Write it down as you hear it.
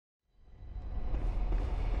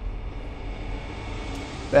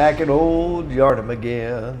Back in old Yharnam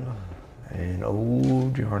again. In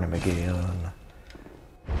old Yharnam again.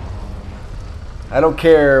 I don't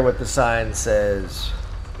care what the sign says.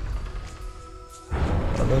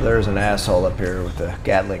 Although there's an asshole up here with a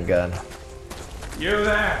Gatling gun. You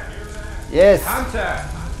there? Yes. Hunter!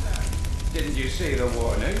 Didn't you see the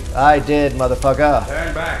warning? I did, motherfucker.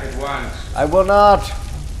 Turn back at once. I will not.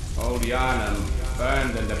 Old Yharnam,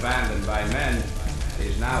 burned and abandoned by men,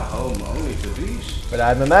 is now home only to beasts. But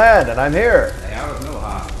I'm a man and I'm here. They are of no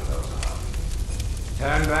harm to those.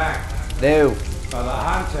 Turn back, No. or the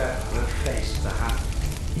hunter will face the hunt.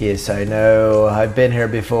 Yes, I know. I've been here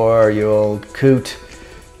before, you old coot.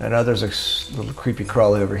 I know there's a little creepy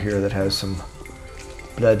crawly over here that has some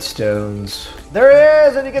bloodstones. There he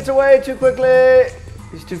is, and he gets away too quickly.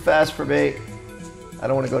 He's too fast for me. I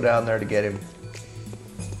don't want to go down there to get him.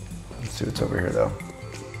 Let's see what's over here, though.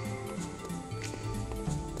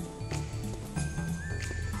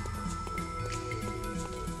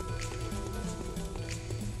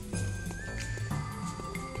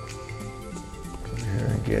 Come here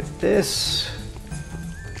and get this.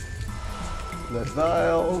 Blood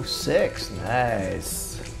vial. Oh, 6.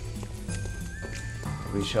 Nice.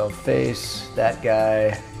 We shall face that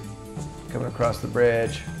guy coming across the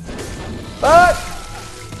bridge. Fuck!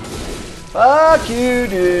 Fuck you,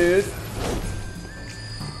 dude.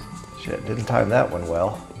 Shit, didn't time that one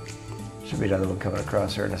well. Should be another one coming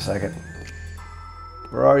across here in a second.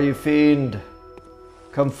 Where are you, fiend?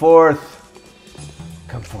 Come forth.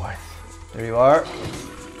 Come forth. There you are.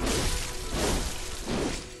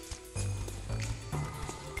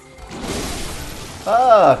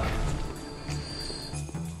 Fuck.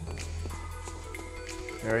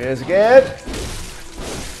 There he is again.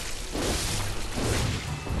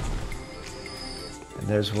 And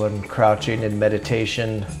there's one crouching in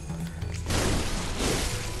meditation.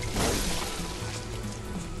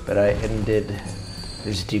 But I ended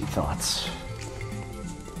his deep thoughts.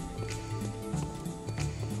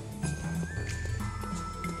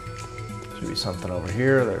 Should be something over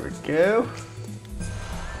here. There we go.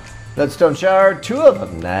 Bloodstone shard, 2 of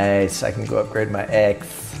them. Nice. I can go upgrade my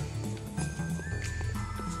X.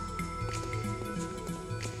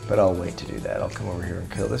 But I'll wait to do that. I'll come over here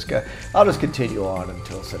and kill this guy. I'll just continue on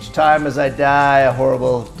until such time as I die a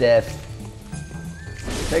horrible death.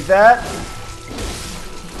 Take that.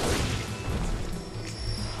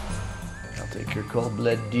 I'll take your cold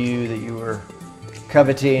blood dew that you were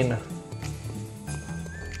coveting.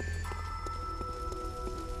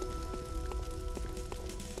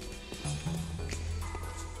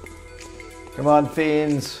 Come on,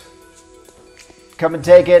 fiends. Come and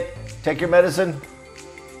take it. Take your medicine.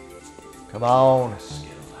 Come on.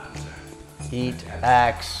 Eat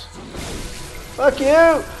axe. Fuck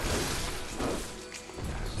you!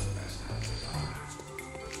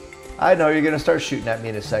 I know you're gonna start shooting at me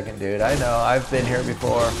in a second, dude. I know. I've been here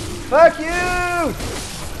before. Fuck you!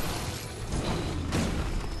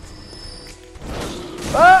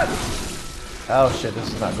 Fuck! Oh shit,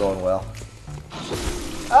 this is not going well.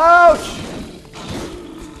 Ouch!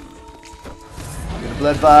 Get a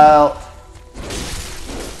blood vial.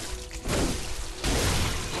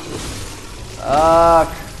 Fuck.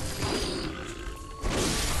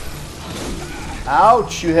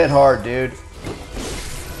 Ouch, you hit hard, dude.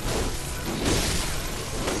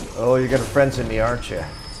 Oh, you're gonna friends me, aren't you?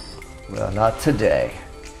 Well, not today.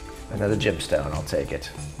 Another gemstone, I'll take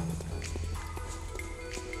it.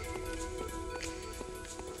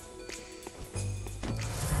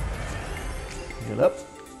 Heal up.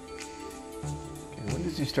 Okay, when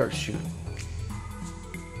does he start shooting?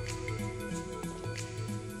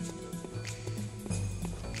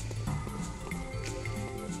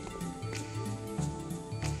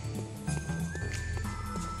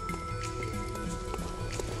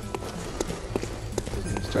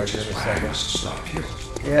 Start here in a second. Stop here.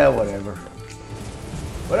 Yeah, whatever.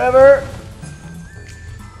 Whatever!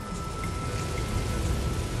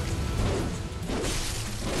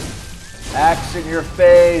 Axe in your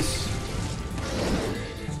face!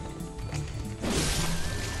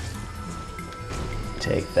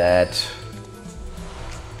 Take that.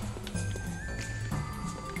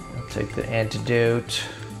 I'll take the antidote.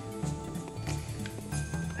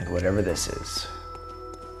 And whatever this is.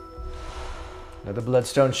 Another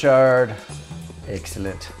bloodstone shard.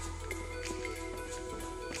 Excellent.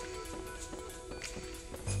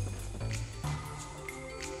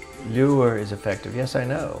 Lure is effective. Yes, I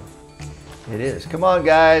know. It is. Come on,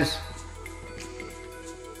 guys.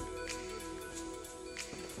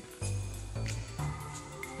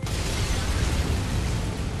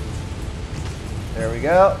 There we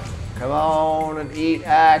go. Come on and eat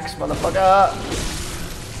axe, motherfucker.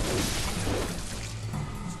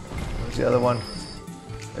 the other one?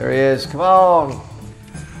 There he is. Come on.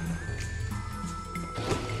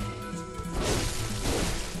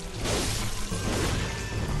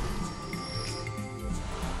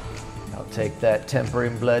 I'll take that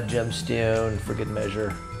tempering blood gemstone for good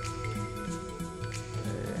measure.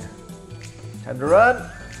 Time to run.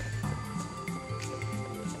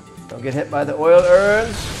 Don't get hit by the oil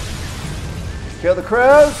urns. Kill the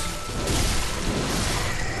crows.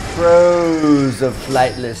 Crows of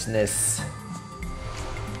flightlessness.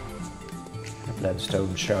 A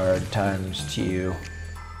bloodstone shard times 2.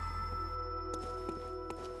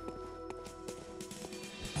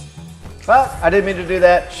 Fuck! I didn't mean to do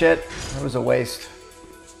that. Shit. That was a waste.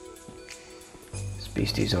 This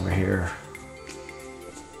beastie's over here.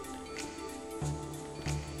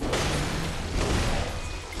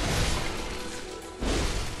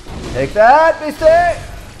 Take that, beastie!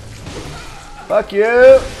 Fuck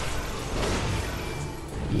you!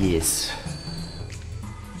 Yes.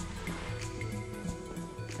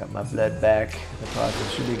 Got my blood back. The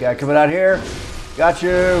process should be a guy coming out here. Got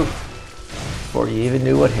you! Before you even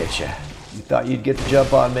knew what hit you. You thought you'd get the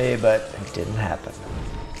jump on me, but it didn't happen.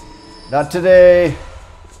 Not today.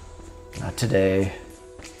 Not today.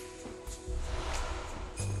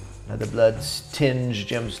 Another blood's tinge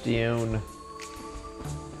gemstone.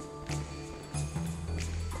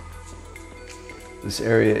 This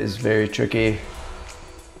area is very tricky.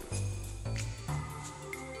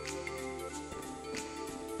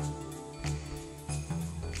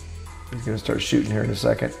 He's gonna start shooting here in a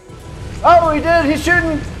second. Oh, he did! He's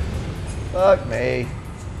shooting! Fuck me.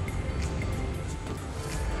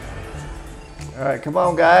 Alright, come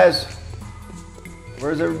on, guys.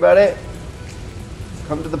 Where's everybody?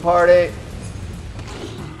 Come to the party.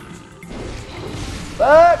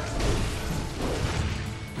 Fuck!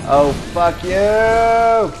 Oh, fuck you!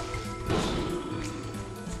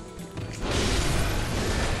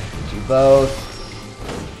 Get you both.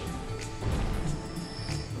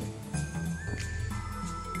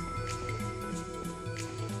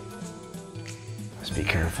 Let's be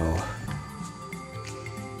careful.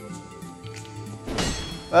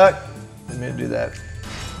 Fuck! Didn't mean to do that.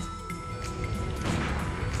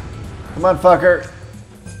 Come on, fucker.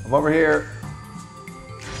 I'm over here.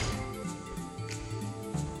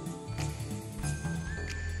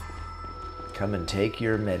 Come and take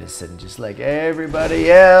your medicine just like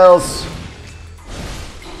everybody else.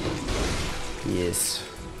 Yes.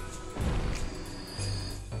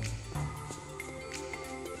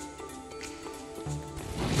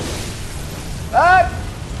 Ah!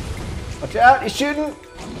 Watch out, he's shooting.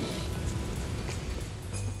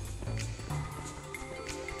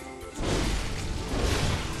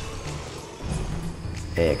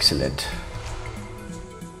 Excellent.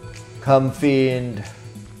 Come, fiend.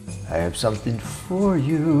 I have something for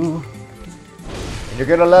you, and you're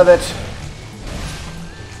gonna love it.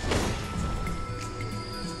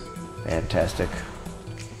 Fantastic.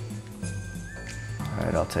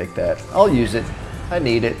 Alright, I'll take that. I'll use it. I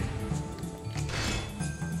need it.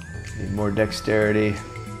 Need more dexterity.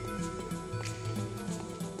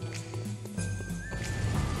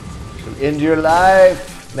 So end your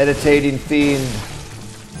life, meditating fiend.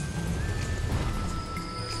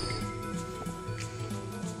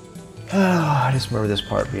 I just remember this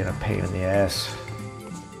part being a pain in the ass.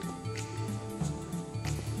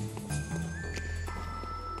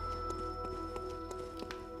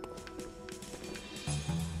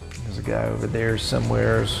 There's a guy over there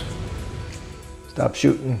somewheres. Stop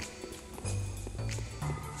shooting.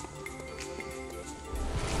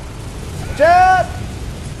 Watch out!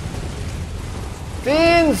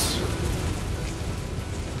 Fiends!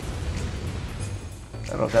 I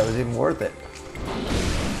don't know if that was even worth it.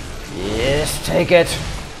 Yes, take it.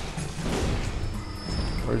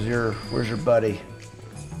 Where's your buddy?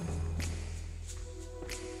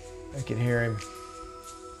 I can hear him.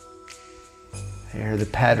 I hear the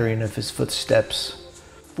pattering of his footsteps.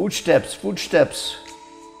 Footsteps, footsteps.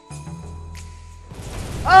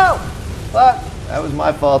 Oh! Fuck! That was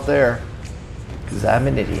my fault there. Because I'm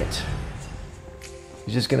an idiot.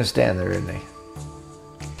 He's just gonna stand there, isn't he?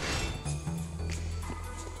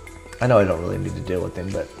 I know I don't really need to deal with him,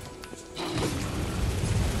 but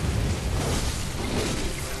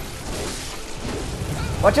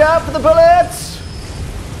watch out for the bullets!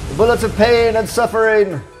 The bullets of pain and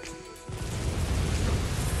suffering.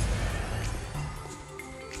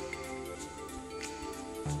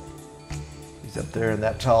 He's up there in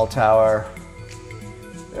that tall tower.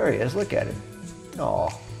 There he is, look at him. Aw,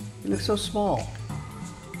 he looks so small.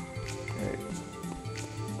 Okay.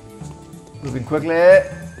 Moving quickly.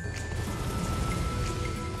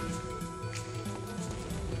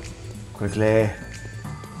 Quickly.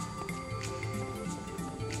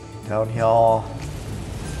 Down here.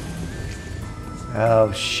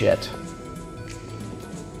 Oh shit.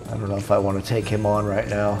 I don't know if I want to take him on right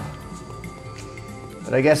now.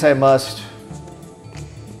 But I guess I must.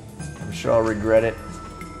 I'm sure I'll regret it.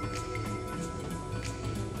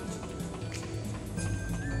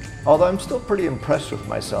 Although I'm still pretty impressed with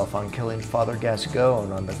myself on killing Father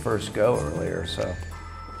Gascoigne on the first go earlier, so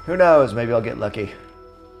who knows, maybe I'll get lucky.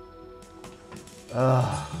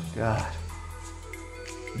 Oh, God.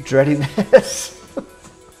 I'm dreading this.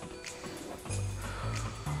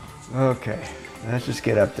 Okay, let's just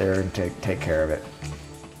get up there and take care of it.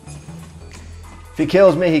 If he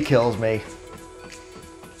kills me, he kills me.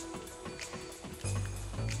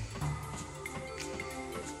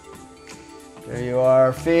 There you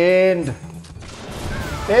are, Fiend!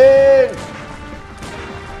 Fiend!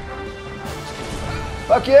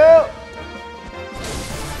 Fuck you!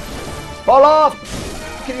 Fall off!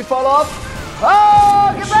 Can you fall off?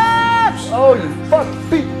 Oh, get back! Oh, you fuck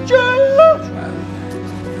bitch!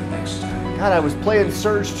 God, I was playing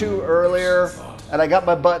Surge 2 earlier, and I got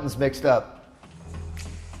my buttons mixed up.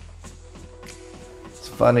 It's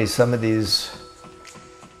funny, some of these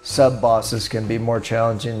sub-bosses can be more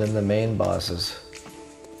challenging than the main bosses.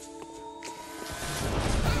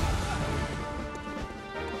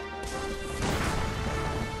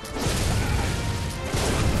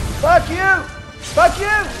 Fuck you! Fuck you!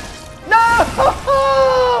 No!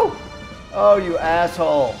 Oh, you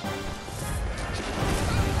asshole.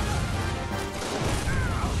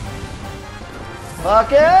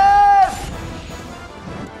 Fuck it!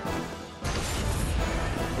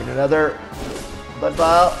 Need another blood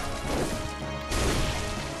vial.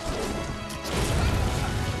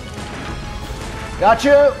 Got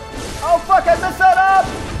you! Oh fuck, I messed that up!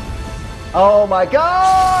 Oh my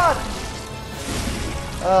god!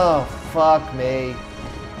 Oh, fuck me.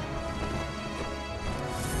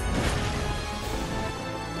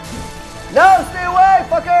 No, stay away,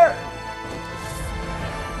 fucker!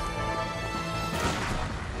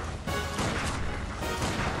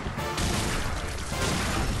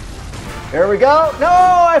 Here we go. No,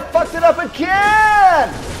 I fucked it up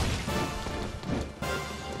again!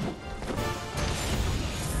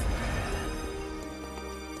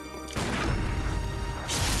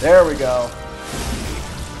 There we go.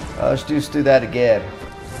 Let's just do that again.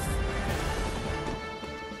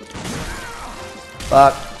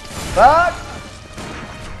 Fuck. Fuck!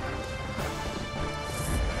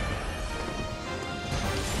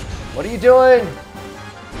 What are you doing?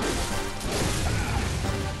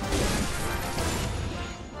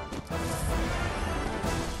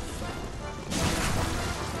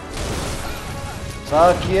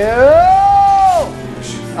 Fuck you!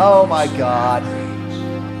 Oh my god.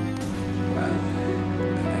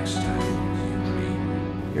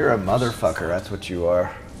 You're a motherfucker, that's what you are.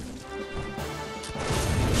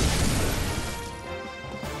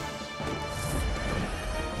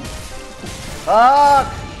 Fuck!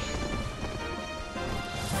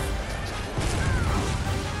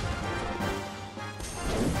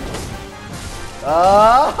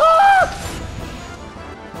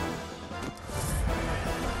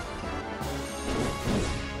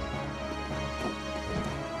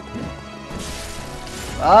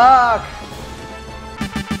 Fuck!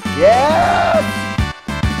 Yes!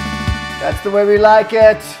 That's the way we like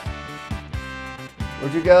it.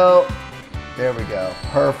 Where'd you go? There we go.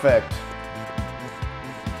 Perfect.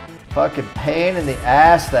 Fucking pain in the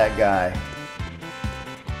ass, that guy.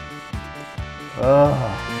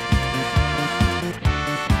 Ugh.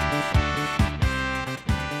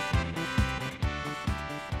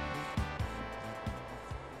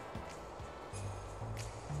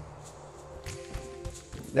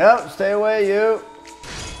 Nope, stay away, you.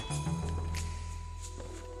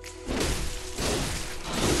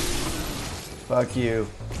 Fuck you.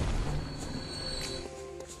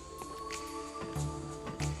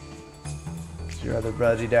 Is your other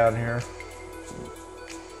buddy down here?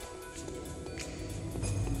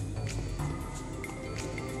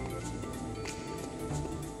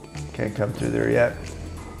 Can't come through there yet.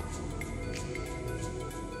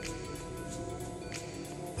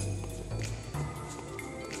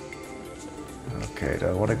 Okay, do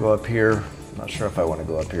I want to go up here? I'm not sure if I want to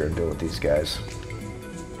go up here and deal with these guys.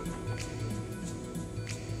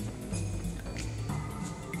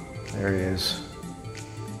 There he is.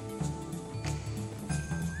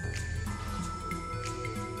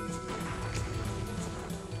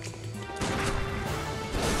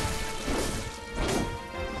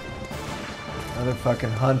 Another fucking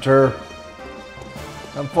hunter.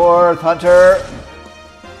 Come forth, hunter.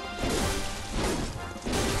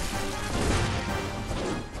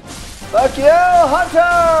 Fuck you,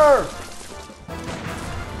 Hunter!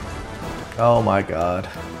 Oh my god.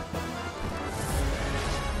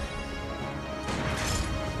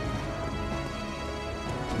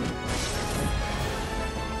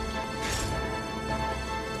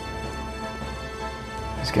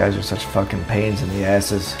 These guys are such fucking pains in the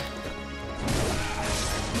asses.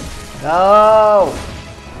 No!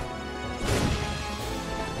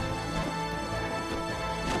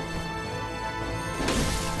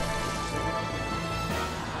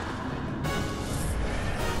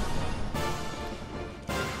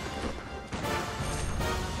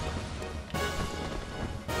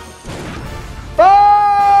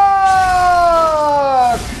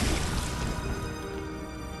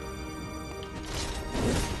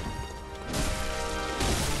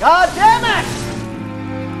 God damn it!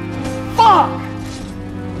 Fuck!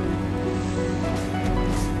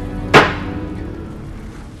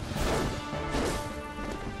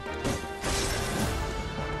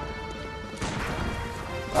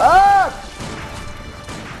 Fuck!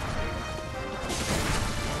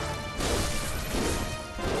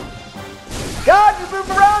 God, you move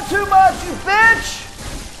around too much, you bitch!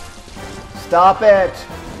 Stop it.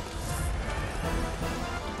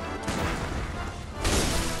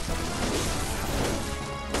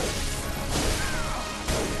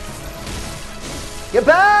 Get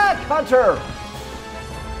back, Hunter!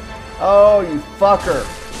 Oh, you fucker.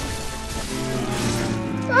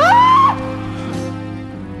 Ah!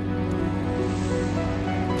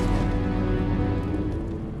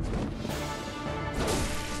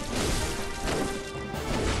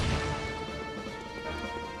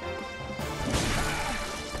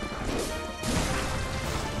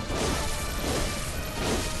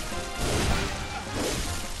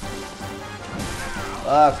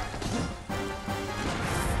 Fuck.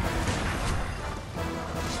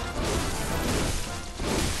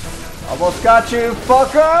 Almost got you,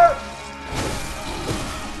 fucker!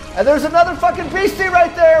 And there's another fucking beastie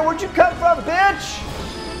right there! Where'd you come from, bitch?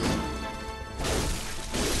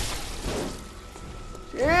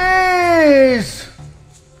 Jeez!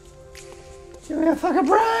 Give me a fucking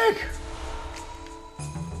break!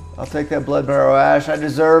 I'll take that blood marrow ash, I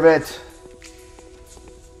deserve it.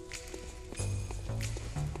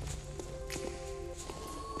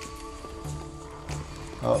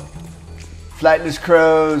 Oh. Flightless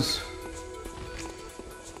crows.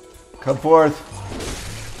 Come forth.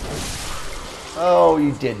 Oh,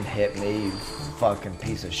 you didn't hit me, you fucking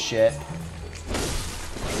piece of shit.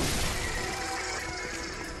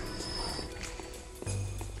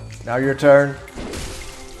 Now your turn.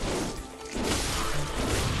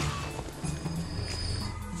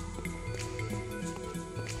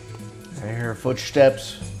 I hear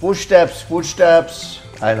footsteps. Footsteps, footsteps.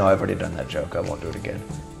 I know, I've already done that joke. I won't do it again.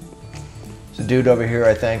 There's a dude over here,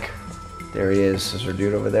 I think. There he is. Is there a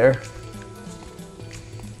dude over there?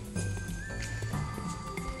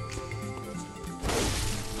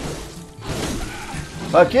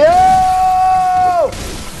 Fuck you!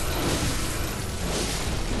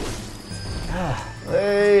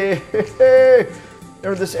 Hey,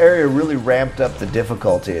 this area really ramped up the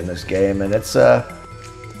difficulty in this game, and it's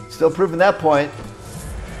still proving that point.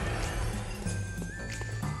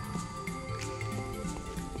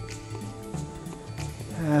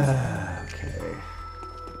 Okay.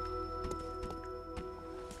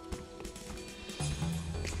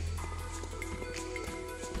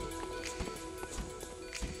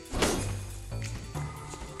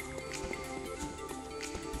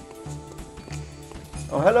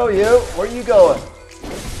 Oh, hello you. Where are you going?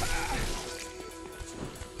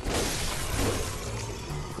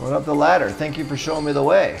 Going up the ladder. Thank you for showing me the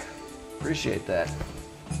way. Appreciate that.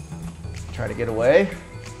 Try to get away.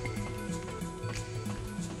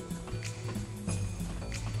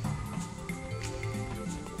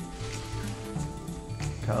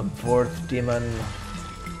 Come forth, demon.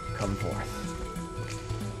 Come forth.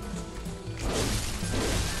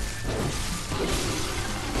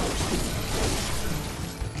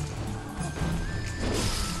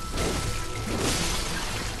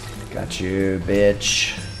 Got you,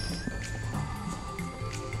 bitch.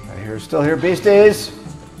 Still here, beasties.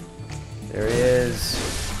 There he is.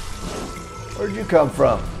 Where'd you come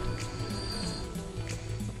from?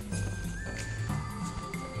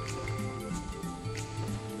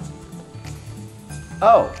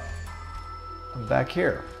 Oh, I'm back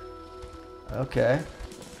here. Okay.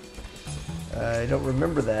 I don't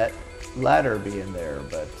remember that ladder being there,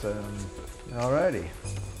 but alrighty.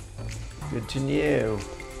 Good to know.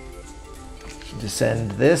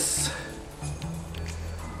 Descend this.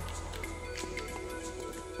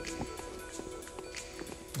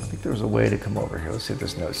 I think there was There's a way to come over here. Let's see what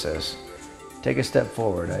this note says. Take a step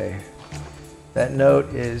forward. That note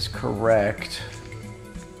is correct,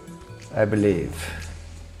 I believe.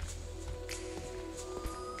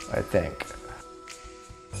 I think.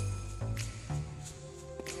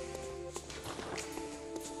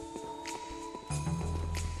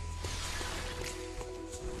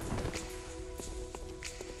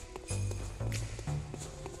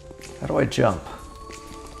 How do I jump?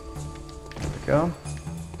 There we go.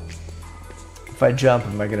 If I jump,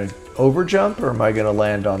 am I going to over jump or am I going to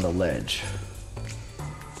land on the ledge?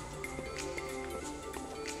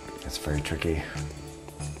 That's very tricky.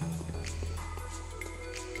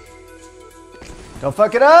 Don't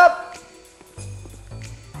fuck it up!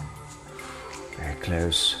 Very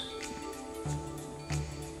close.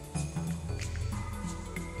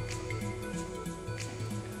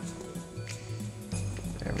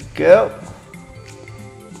 There we go.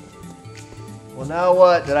 Well, now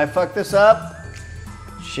what? Did I fuck this up?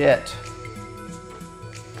 Shit.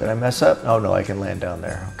 Did I mess up? Oh no, I can land down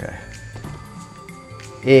there. Okay.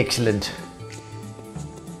 Excellent.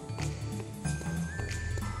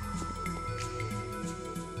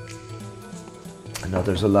 I know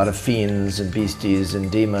there's a lot of fiends and beasties and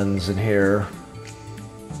demons in here.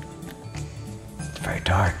 It's very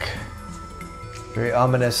dark. Very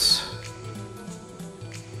ominous.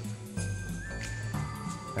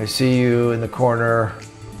 I see you in the corner.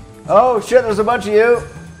 Oh shit, there's a bunch of you.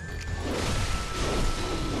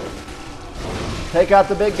 Take out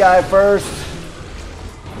the big guy first.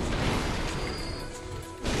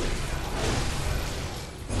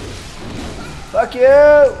 Fuck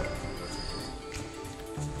you!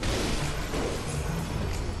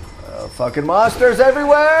 Fucking monsters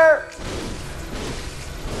everywhere!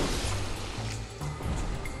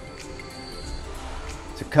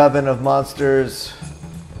 It's a coven of monsters.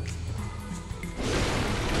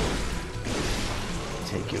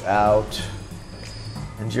 Take you out.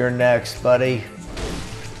 And you're next, buddy.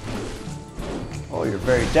 Oh, you're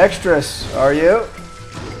very dexterous, are you?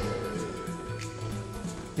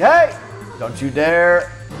 Hey! Don't you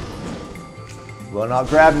dare. You will not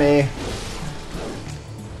grab me.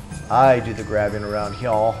 I do the grabbing around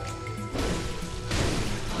here.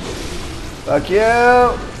 Fuck you!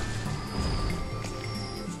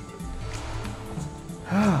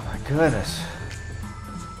 Oh my goodness.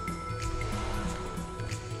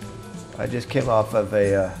 I just came off of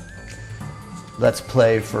a Let's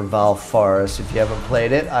Play for Valfaris. If you haven't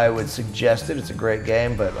played it, I would suggest it. It's a great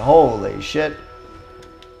game, but holy shit,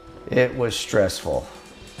 it was stressful.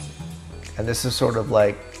 And this is sort of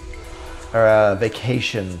like a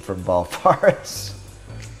vacation from Valfaris.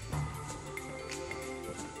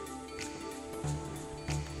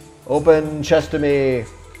 Open chest to me.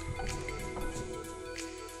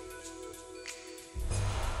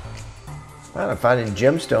 Wow, I'm finding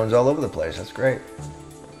gemstones all over the place. That's great.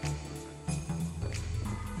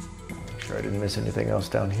 Make sure I didn't miss anything else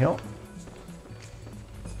down here.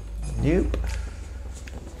 Nope.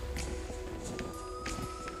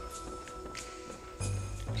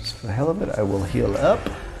 Just for the hell of it, I will heal up.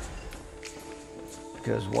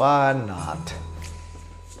 Because why not?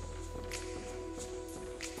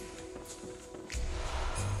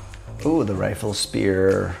 Ooh, the rifle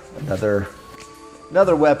spear. Another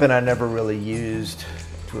weapon I never really used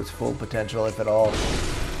to its full potential, if at all.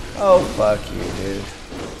 Oh, fuck you, dude.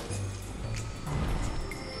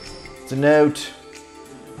 It's a note.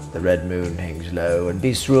 The red moon hangs low, and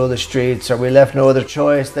beasts rule the streets. Are we left no other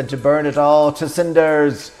choice than to burn it all to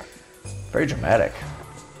cinders? Very dramatic.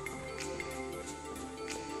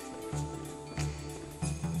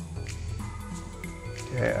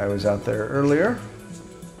 Okay, I was out there earlier.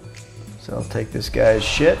 So I'll take this guy's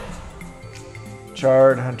shit.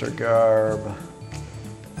 Charred hunter garb.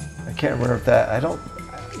 I can't remember if that, I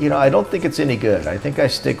don't think it's any good. I think I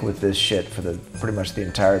stick with this shit for pretty much the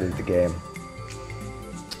entirety of the game.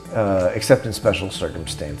 Except in special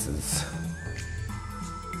circumstances.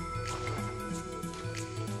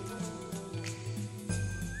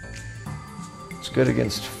 It's good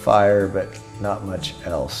against fire, but not much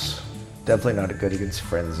else. Definitely not good against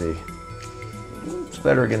frenzy. It's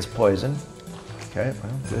better against poison. Okay,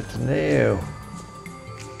 well, good to know.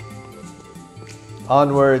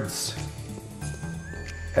 Onwards.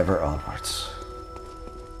 Ever onwards.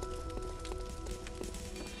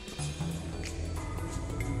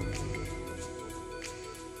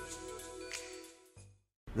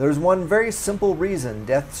 There's one very simple reason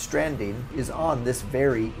Death Stranding is on this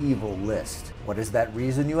very evil list. What is that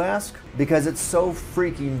reason, you ask? Because it's so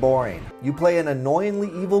freaking boring. You play an annoyingly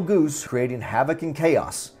evil goose creating havoc and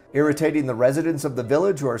chaos. irritating the residents of the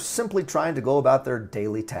village who are simply trying to go about their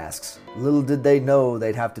daily tasks. Little did they know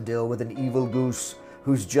they'd have to deal with an evil goose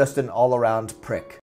who's just an all-around prick.